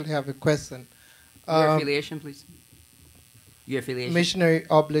actually have a question. Your affiliation, please. Your affiliation. Missionary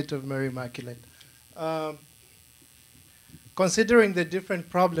Oblate of Mary Immaculate. Considering the different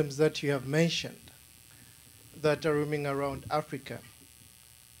problems that you have mentioned that are roaming around Africa,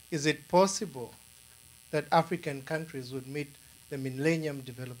 is it possible that African countries would meet the Millennium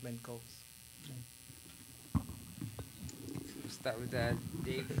Development Goals? We'll start with that,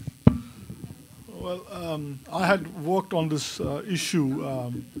 Dave. Well, I had worked on this issue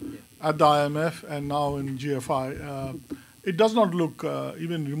at the IMF and now in GFI. It does not look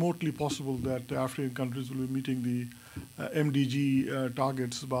even remotely possible that African countries will be meeting the MDG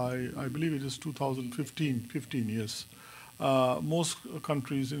targets by, I believe it is 2015, 15 years. Most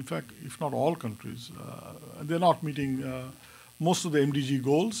countries, in fact, if not all countries, they're not meeting most of the MDG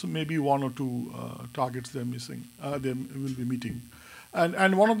goals. Maybe one or two targets they're missing, they will be meeting.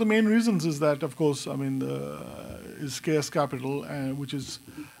 And one of the main reasons is that, of course, I mean, is scarce capital, which is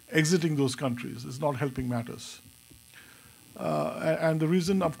exiting those countries. It's not helping matters. And the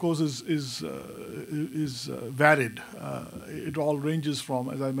reason, of course, is varied. It all ranges from,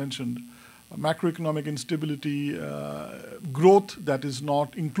 as I mentioned, macroeconomic instability, growth that is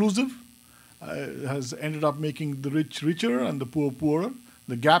not inclusive, has ended up making the rich richer and the poor poorer.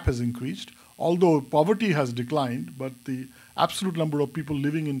 The gap has increased, although poverty has declined, but the absolute number of people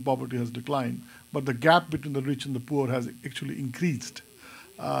living in poverty has declined, but the gap between the rich and the poor has actually increased.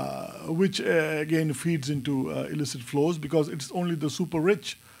 Which again feeds into illicit flows, because it's only the super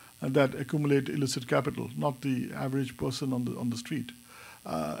rich that accumulate illicit capital, not the average person on the street.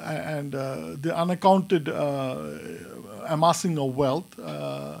 And the unaccounted amassing of wealth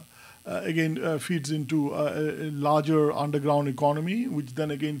again feeds into a larger underground economy, which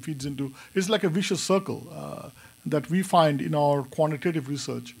then again feeds into, it's like a vicious circle that we find in our quantitative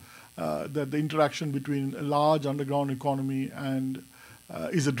research, that the interaction between a large underground economy and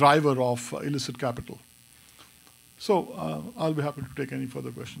is a driver of illicit capital. So I'll be happy to take any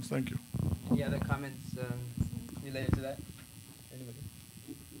further questions. Thank you. Any other comments related to that? Anybody?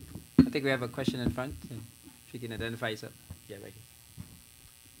 I think we have a question in front. If you can identify yourself. Yeah, right here.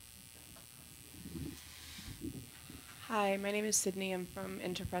 Hi, my name is Sydney. I'm from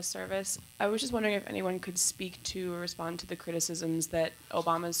Interpress Service. I was just wondering if anyone could speak to or respond to the criticisms that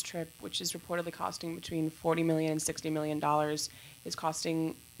Obama's trip, which is reportedly costing between $40 million and $60 million, is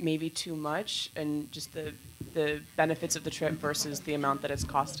costing maybe too much, and just the benefits of the trip versus the amount that it's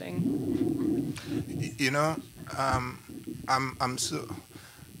costing. You know, I'm so.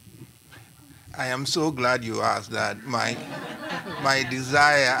 I am so glad you asked that. My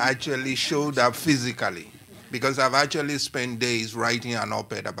desire actually showed up physically because I've actually spent days writing an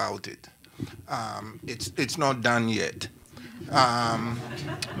op-ed about it. It's not done yet.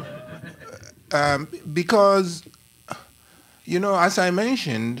 Because, you know, as I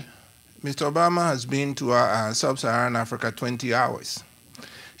mentioned, Mr. Obama has been to sub-Saharan Africa 20 hours.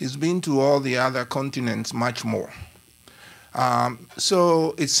 He's been to all the other continents much more.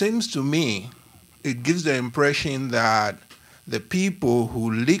 So it seems to me, it gives the impression that the people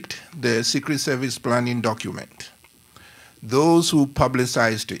who leaked the Secret Service planning document, those who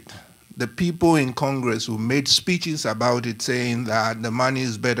publicized it, the people in Congress who made speeches about it saying that the money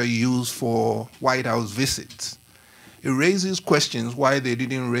is better used for White House visits, it raises questions why they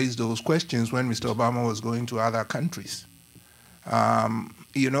didn't raise those questions when Mr. Obama was going to other countries.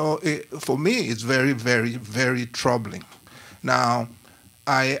 You know, for me, it's very, very, very troubling. Now,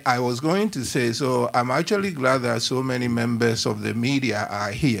 I was going to say, so I'm actually glad that so many members of the media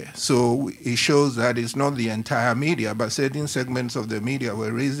are here. So it shows that it's not the entire media, but certain segments of the media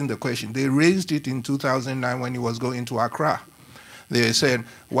were raising the question. They raised it in 2009 when he was going to Accra. They said,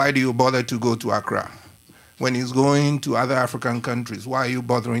 why do you bother to go to Accra? When he's going to other African countries, why are you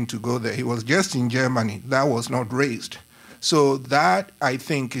bothering to go there? He was just in Germany. That was not raised. So that, I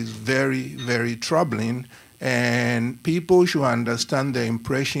think, is very, very troubling. And people should understand the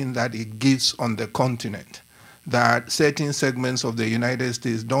impression that it gives on the continent, that certain segments of the United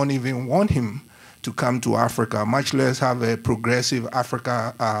States don't even want him to come to Africa, much less have a progressive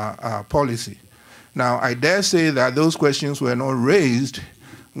Africa policy. Now, I dare say that those questions were not raised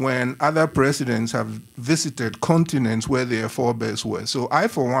when other presidents have visited continents where their forebears were. So I,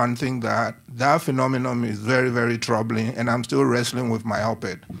 for one, think that that phenomenon is very, very troubling, and I'm still wrestling with my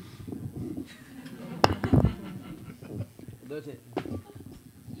op-ed.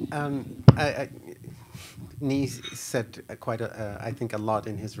 Nii said quite I think a lot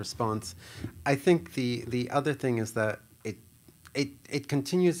in his response. I think the other thing is that it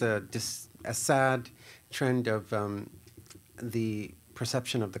continues a sad trend of the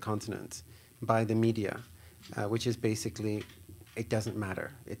perception of the continent by the media, which is basically it doesn't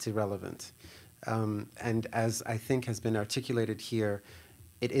matter, it's irrelevant. And as I think has been articulated here,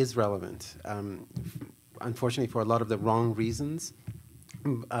 it is relevant, unfortunately for a lot of the wrong reasons.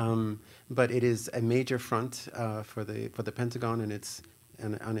 But it is a major front for the Pentagon and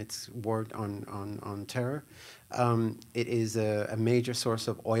its war on terror. It is a major source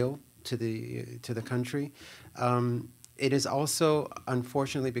of oil to the country. It is also,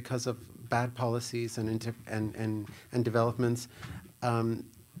 unfortunately, because of bad policies and developments,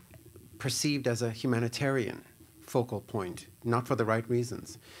 perceived as a humanitarian focal point, not for the right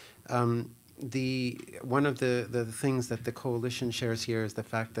reasons. One of the things that the coalition shares here is the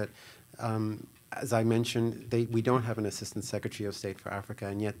fact that, as I mentioned, we don't have an Assistant Secretary of State for Africa,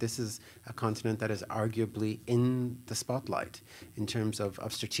 and yet this is a continent that is arguably in the spotlight in terms of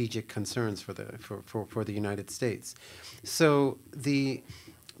strategic concerns for the United States. So the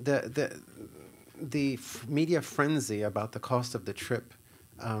media frenzy about the cost of the trip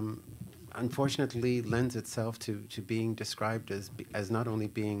unfortunately lends itself to being described as not only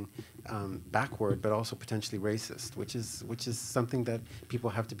being backward but also potentially racist, which is something that people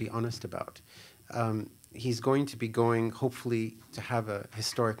have to be honest about. He's going to be going, hopefully, to have a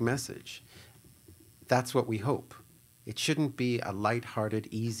historic message. That's what we hope. It shouldn't be a light-hearted,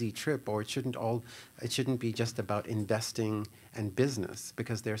 easy trip, or it shouldn't be just about investing and business,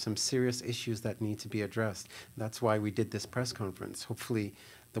 because there are some serious issues that need to be addressed. That's why we did this press conference. Hopefully,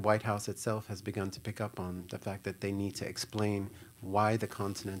 the White House itself has begun to pick up on the fact that they need to explain why the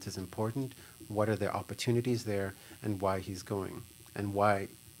continent is important, what are the opportunities there, and why he's going, and why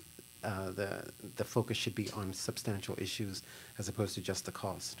the focus should be on substantial issues as opposed to just the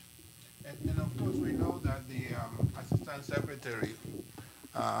cost. And of course, we know that the Assistant Secretary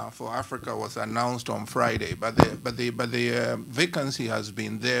for Africa was announced on Friday, but the vacancy has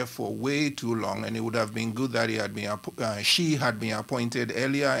been there for way too long, and it would have been good that she had been appointed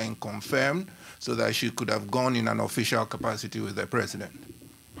earlier and confirmed, so that she could have gone in an official capacity with the president.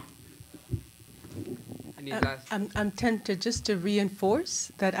 I'm tempted just to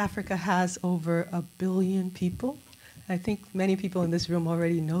reinforce that Africa has over 1 billion people. I think many people in this room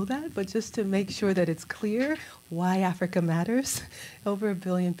already know that, but just to make sure that it's clear why Africa matters. Over 1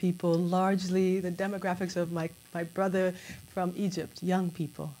 billion people, largely the demographics of my brother from Egypt, young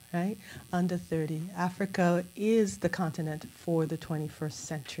people, right? Under 30. Africa is the continent for the 21st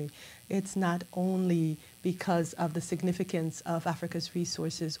century. It's not only because of the significance of Africa's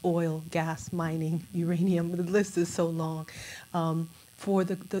resources, oil, gas, mining, uranium, the list is so long. for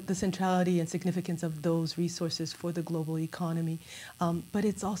the centrality and significance of those resources for the global economy. But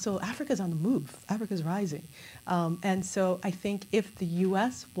it's also, Africa's on the move, Africa's rising. And so I think if the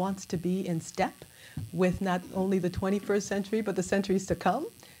US wants to be in step with not only the 21st century, but the centuries to come,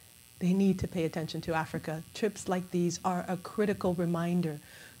 they need to pay attention to Africa. Trips like these are a critical reminder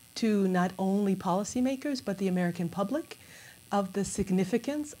to not only policymakers, but the American public of the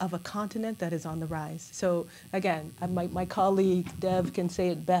significance of a continent that is on the rise. So again, my colleague Dev can say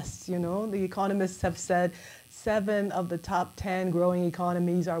it best, you know, the economists have said 7 of the top 10 growing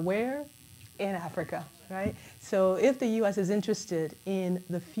economies are where? In Africa, right? So if the US is interested in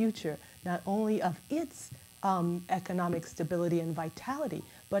the future, not only of its economic stability and vitality,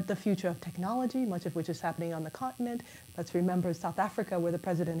 but the future of technology, much of which is happening on the continent. Let's remember South Africa, where the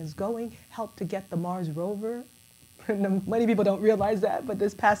president is going, helped to get the Mars rover. Many people don't realize that, but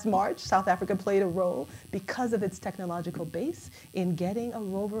this past March, South Africa played a role because of its technological base in getting a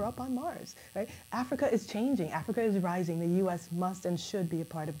rover up on Mars, right? Africa is changing, Africa is rising. The US must and should be a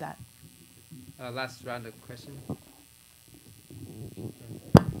part of that. Last round of questions.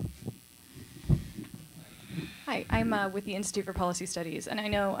 Hi, I'm with the Institute for Policy Studies, and I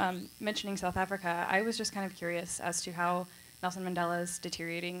know, mentioning South Africa, I was just kind of curious as to how Nelson Mandela's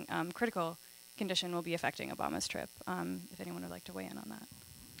deteriorating critical condition will be affecting Obama's trip, if anyone would like to weigh in on that.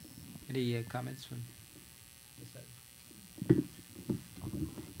 Any comments from this side?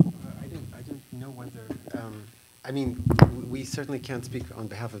 I don't know whether, I mean, we certainly can't speak on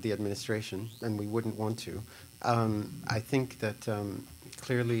behalf of the administration, and we wouldn't want to. I think that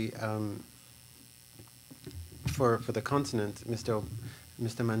clearly, for the continent, Mr.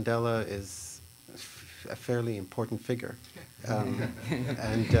 Mandela is a fairly important figure.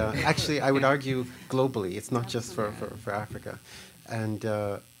 And actually, I would argue globally, it's not just for Africa. And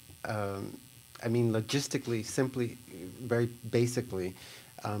I mean, logistically, simply, very basically,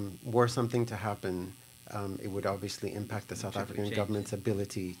 were something to happen, it would obviously impact the South African government's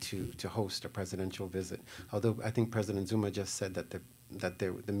ability to host a presidential visit. Although I think President Zuma just said that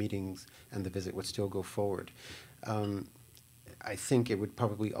the meetings and the visit would still go forward. I think it would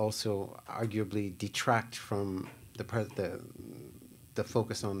probably also arguably detract from the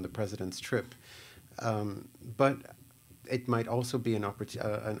focus on the president's trip. But it might also be an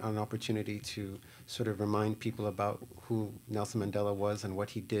opportunity to sort of remind people about who Nelson Mandela was and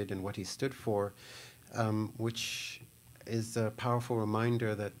what he did and what he stood for, which is a powerful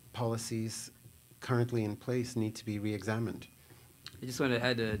reminder that policies currently in place need to be re-examined. I just want to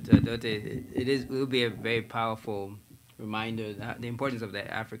add to Adotei, it will be a very powerful reminder that the importance of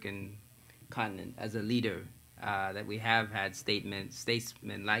the African continent as a leader, that we have had statesmen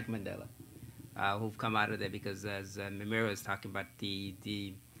like Mandela who've come out of there, because as Emira was talking about,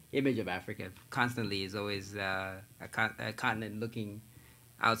 the image of Africa constantly is always a continent looking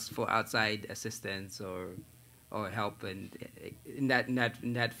for outside assistance or help, and in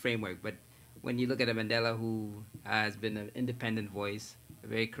that framework. But when you look at a Mandela who has been an independent voice,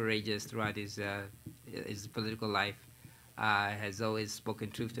 very courageous throughout his political life, has always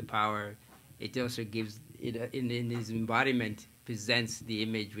spoken truth to power, it also gives, in his embodiment, presents the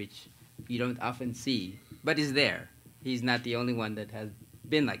image which you don't often see, but is there. He's not the only one that has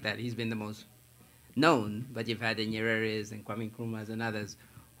been like that. He's been the most known, but you've had the Nyereres and Kwame Nkrumahs and others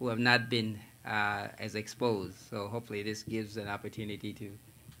who have not been as exposed. So hopefully this gives an opportunity to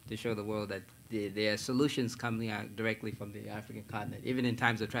show the world that there are solutions coming out directly from the African continent, even in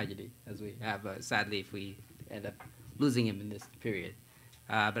times of tragedy, as we have, sadly, if we end up losing him in this period.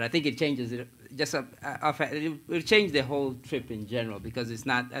 But I think it changes it. It will change the whole trip in general, because it's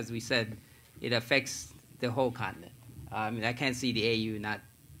not, as we said, it affects the whole continent. I mean, I can't see the AU not.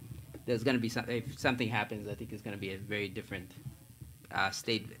 There's going to be if something happens, I think it's going to be a very different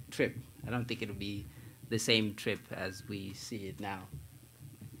state trip. I don't think it'll be the same trip as we see it now.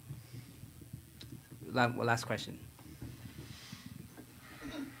 Last question.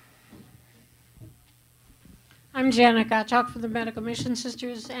 I'm Janet Gottschalk from the Medical Mission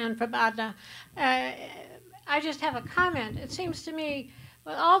Sisters and from ADNA. I just have a comment. It seems to me,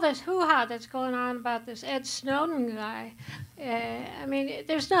 with all this hoo-ha that's going on about this Ed Snowden guy, I mean,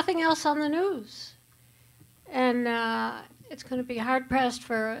 there's nothing else on the news. And it's going to be hard-pressed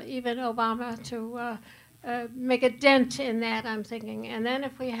for even Obama to make a dent in that, I'm thinking. And then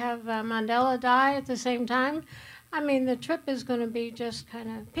if we have Mandela die at the same time, I mean, the trip is going to be just kind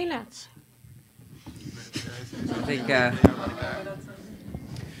of peanuts. I think,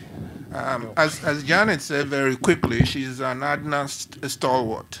 as Janet said very quickly, she's an ADNA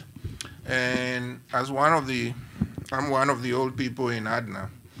stalwart. And as I'm one of the old people in ADNA.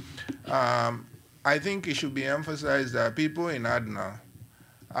 I think it should be emphasized that people in ADNA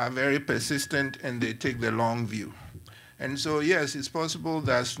are very persistent and they take the long view. And so, yes, it's possible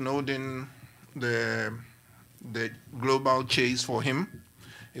that Snowden, the global chase for him,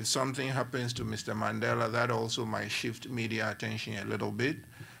 if something happens to Mr. Mandela, that also might shift media attention a little bit.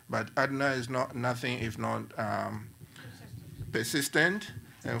 But ADNA is nothing if not persistent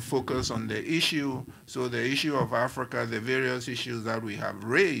and focus on the issue. So the issue of Africa, the various issues that we have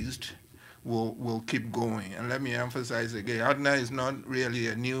raised, will keep going. And let me emphasize again, ADNA is not really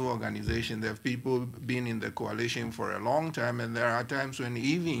a new organization. There have people been in the coalition for a long time, and there are times when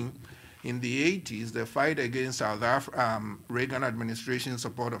even in the 80s, the fight against Reagan administration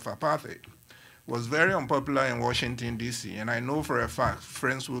support of apartheid was very unpopular in Washington, D.C. And I know for a fact,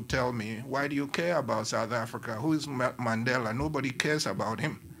 friends will tell me, why do you care about South Africa? Who is Mandela? Nobody cares about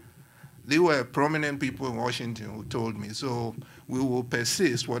him. They were prominent people in Washington who told me. So we will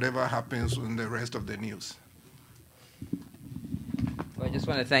persist whatever happens in the rest of the news. Well, I just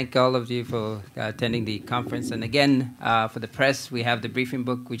want to thank all of you for attending the conference. And again, for the press, we have the briefing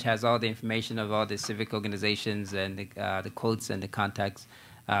book, which has all the information of all the civic organizations and the quotes and the contacts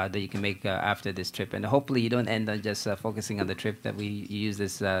that you can make after this trip. And hopefully you don't end on just focusing on the trip, that we use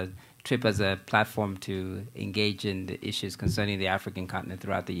this trip as a platform to engage in the issues concerning the African continent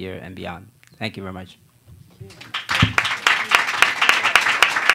throughout the year and beyond. Thank you very much.